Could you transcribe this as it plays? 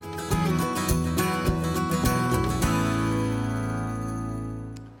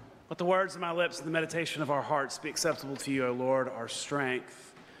the words of my lips and the meditation of our hearts be acceptable to you, O Lord, our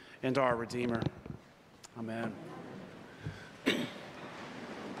strength and our Redeemer. Amen.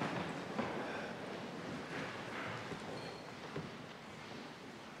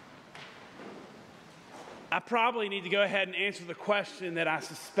 I probably need to go ahead and answer the question that I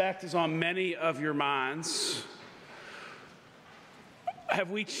suspect is on many of your minds. Have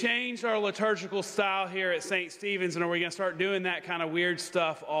we changed our liturgical style here at St. Stephen's, and are we going to start doing that kind of weird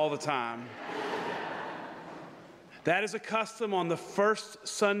stuff all the time? That is a custom on the first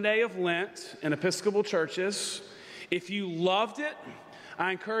Sunday of Lent in Episcopal churches. If you loved it,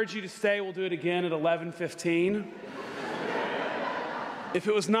 I encourage you to stay. We'll do it again at 11:15. If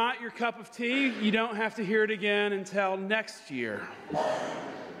it was not your cup of tea, you don't have to hear it again until next year.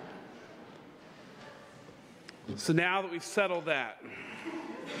 So now that we've settled that,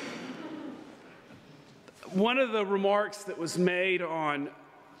 one of the remarks that was made on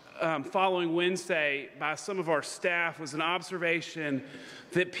following Wednesday by some of our staff was an observation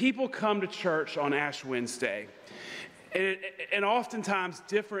that people come to church on Ash Wednesday. And oftentimes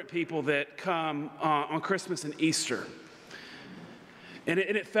different people that come on Christmas and Easter. And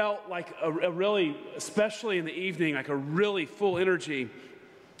it felt like a really, especially in the evening, like a really full energy.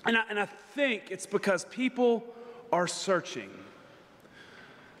 And I think it's because people are searching.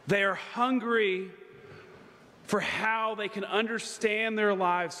 They are hungry for how they can understand their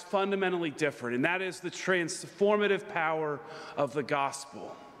lives fundamentally different. And that is the transformative power of the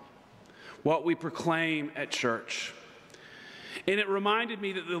gospel, what we proclaim at church. And it reminded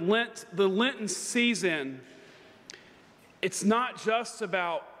me that the Lenten season, it's not just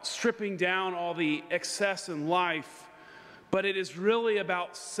about stripping down all the excess in life, but it is really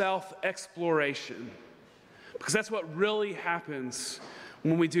about self-exploration. Because that's what really happens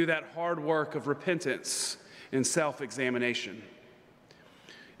when we do that hard work of repentance and self-examination.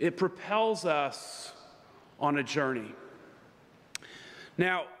 It propels us on a journey.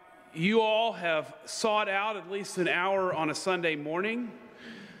 Now, you all have sought out at least an hour on a Sunday morning,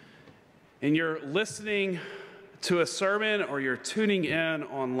 and you're listening to a sermon or you're tuning in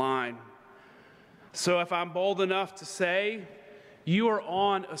online. So if I'm bold enough to say, you are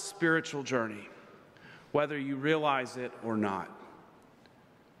on a spiritual journey, whether you realize it or not.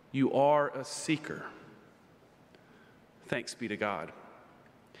 You are a seeker. Thanks be to God.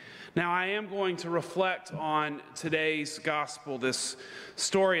 Now, I am going to reflect on today's gospel, this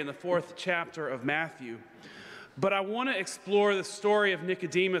story in the 4th chapter of Matthew. But I want to explore the story of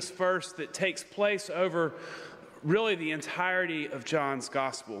Nicodemus first that takes place over really the entirety of John's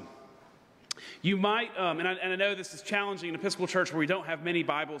gospel. You might, and I know this is challenging in Episcopal Church where we don't have many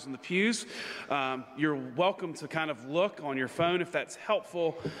Bibles in the pews. You're welcome to kind of look on your phone if that's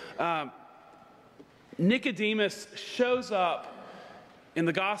helpful. Nicodemus shows up in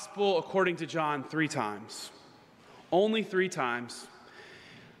the gospel according to John 3 times. Only 3 times.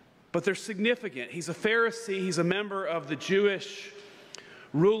 But they're significant. He's a Pharisee. He's a member of the Jewish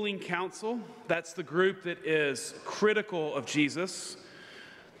ruling council. That's the group that is critical of Jesus.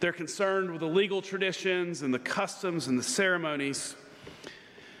 They're concerned with the legal traditions and the customs and the ceremonies.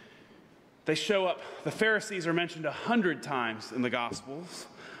 They show up, the Pharisees are mentioned 100 times in the Gospels,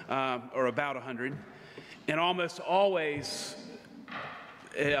 or about 100, and almost always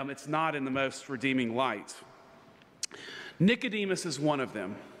it's not in the most redeeming light. Nicodemus is one of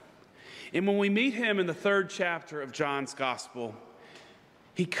them. And when we meet him in the 3rd chapter of John's Gospel,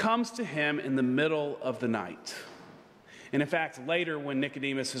 he comes to him in the middle of the night. And in fact, later when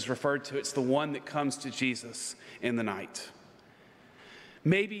Nicodemus is referred to, it's the one that comes to Jesus in the night.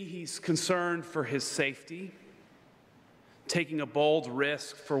 Maybe he's concerned for his safety, taking a bold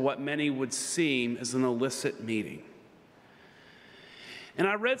risk for what many would seem as an illicit meeting. And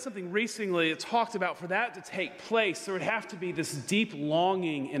I read something recently that talked about for that to take place, there would have to be this deep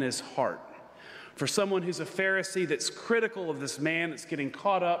longing in his heart for someone who's a Pharisee that's critical of this man that's getting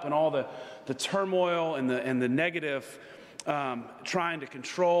caught up in all the turmoil and the negative trying to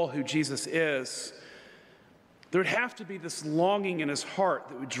control who Jesus is. There would have to be this longing in his heart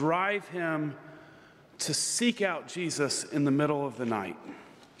that would drive him to seek out Jesus in the middle of the night.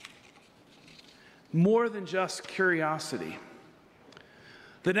 More than just curiosity.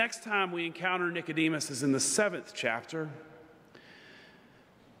 The next time we encounter Nicodemus is in the 7th chapter.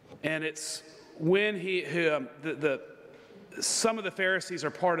 And it's when some of the Pharisees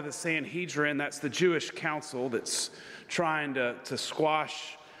are part of the Sanhedrin. That's the Jewish council that's trying to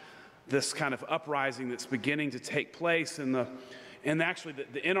squash this kind of uprising that's beginning to take place. And actually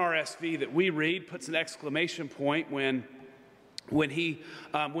the NRSV that we read puts an exclamation point when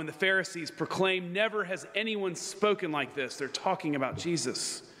the Pharisees proclaim, "Never has anyone spoken like this." They're talking about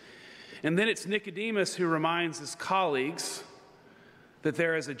Jesus. And then it's Nicodemus who reminds his colleagues that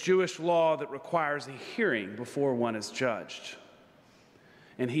there is a Jewish law that requires a hearing before one is judged.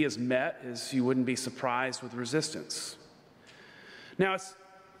 And he is met, as you wouldn't be surprised, with resistance. Now,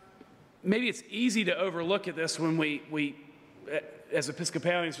 maybe it's easy to overlook at this when we as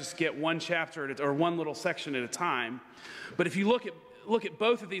Episcopalians just get one chapter or one little section at a time. But if you look at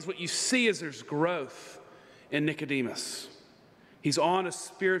both of these, what you see is there's growth in Nicodemus. He's on a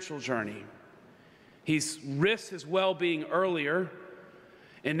spiritual journey. He's risked his well-being earlier,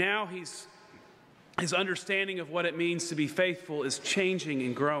 and now his understanding of what it means to be faithful is changing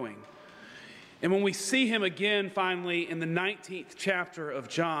and growing. And when we see him again finally in the 19th chapter of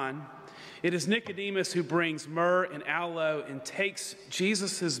John, it is Nicodemus who brings myrrh and aloe and takes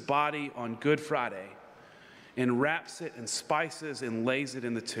Jesus' body on Good Friday and wraps it in spices and lays it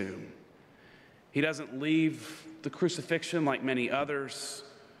in the tomb. He doesn't leave the crucifixion like many others.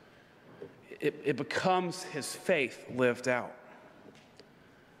 It becomes his faith lived out.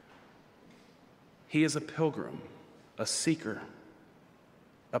 He is a pilgrim, a seeker,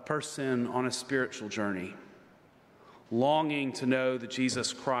 a person on a spiritual journey, longing to know the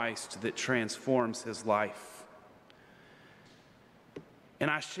Jesus Christ that transforms his life. And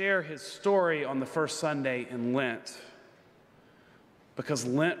I share his story on the first Sunday in Lent because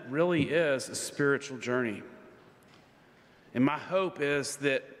Lent really is a spiritual journey. And my hope is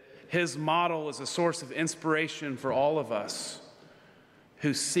that his model is a source of inspiration for all of us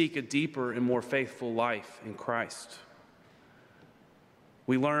who seek a deeper and more faithful life in Christ.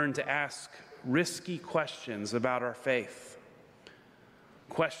 We learn to ask risky questions about our faith,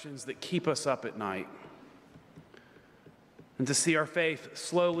 questions that keep us up at night, and to see our faith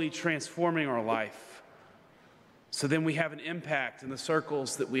slowly transforming our life so then we have an impact in the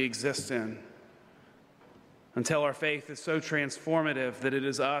circles that we exist in, until our faith is so transformative that it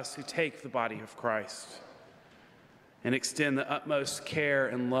is us who take the body of Christ and extend the utmost care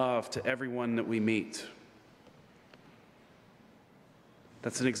and love to everyone that we meet.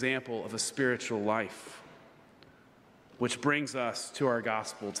 That's an example of a spiritual life, which brings us to our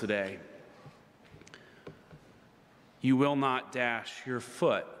gospel today. You will not dash your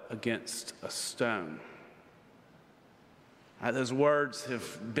foot against a stone. Those words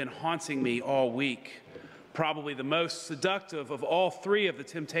have been haunting me all week. Probably the most seductive of all three of the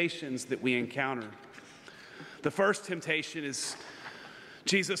temptations that we encounter. The first temptation is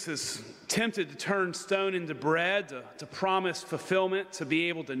Jesus is tempted to turn stone into bread, to promise fulfillment, to be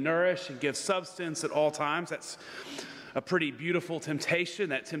able to nourish and give substance at all times. That's a pretty beautiful temptation,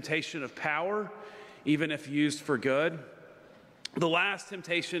 that temptation of power, even if used for good. The last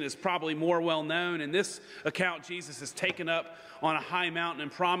temptation is probably more well known. In this account, Jesus is taken up on a high mountain and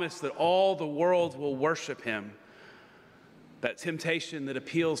promised that all the world will worship him. That temptation that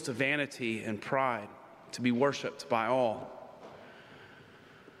appeals to vanity and pride, to be worshiped by all.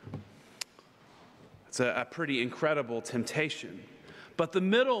 It's a pretty incredible temptation. But the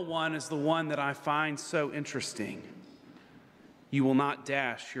middle one is the one that I find so interesting. You will not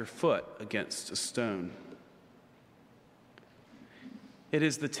dash your foot against a stone. It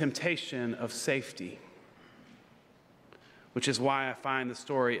is the temptation of safety, which is why I find the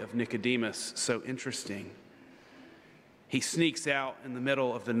story of Nicodemus so interesting. He sneaks out in the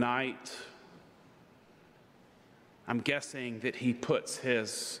middle of the night. I'm guessing that he puts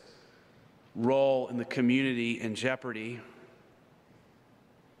his role in the community in jeopardy,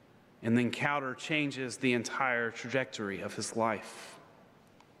 and the encounter changes the entire trajectory of his life.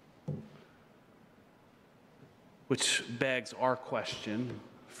 Which begs our question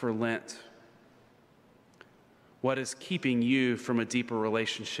for Lent. What is keeping you from a deeper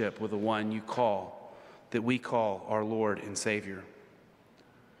relationship with the one that we call our Lord and Savior?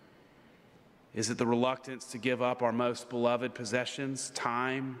 Is it the reluctance to give up our most beloved possessions,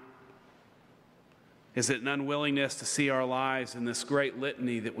 time? Is it an unwillingness to see our lives in this great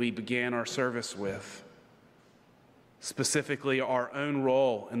litany that we began our service with? Specifically, our own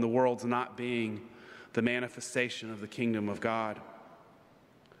role in the world's not being the manifestation of the kingdom of God.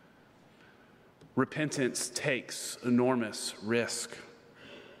 Repentance takes enormous risk.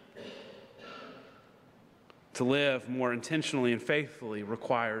 To live more intentionally and faithfully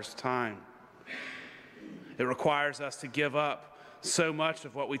requires time. It requires us to give up so much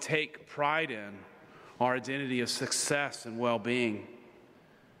of what we take pride in, our identity of success and well-being.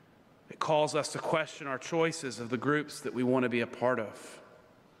 It calls us to question our choices of the groups that we want to be a part of.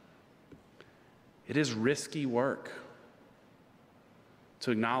 It is risky work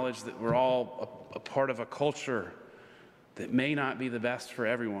to acknowledge that we're all a part of a culture that may not be the best for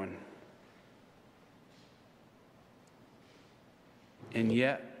everyone. And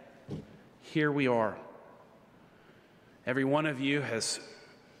yet, here we are. Every one of you has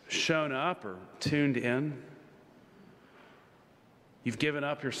shown up or tuned in. You've given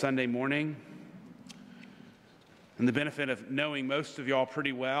up your Sunday morning. And the benefit of knowing most of y'all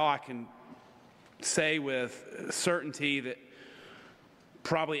pretty well, I can say with certainty that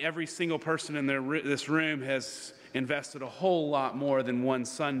probably every single person in this room has invested a whole lot more than one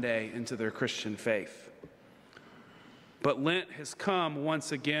Sunday into their Christian faith. But Lent has come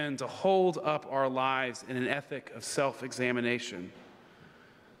once again to hold up our lives in an ethic of self-examination,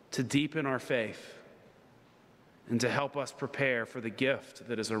 to deepen our faith, and to help us prepare for the gift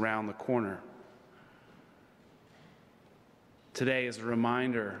that is around the corner. Today is a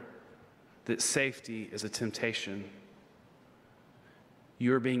reminder that safety is a temptation.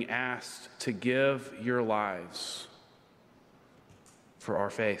 You're being asked to give your lives for our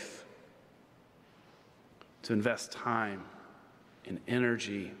faith, to invest time and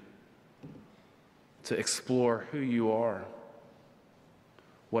energy to explore who you are,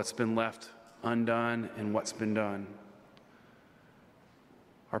 what's been left undone and what's been done.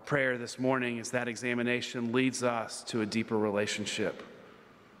 Our prayer this morning is that examination leads us to a deeper relationship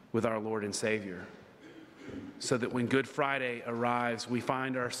with our Lord and Savior, so that when Good Friday arrives, we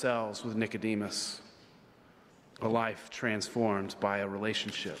find ourselves with Nicodemus, a life transformed by a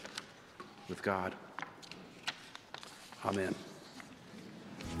relationship with God. Amen.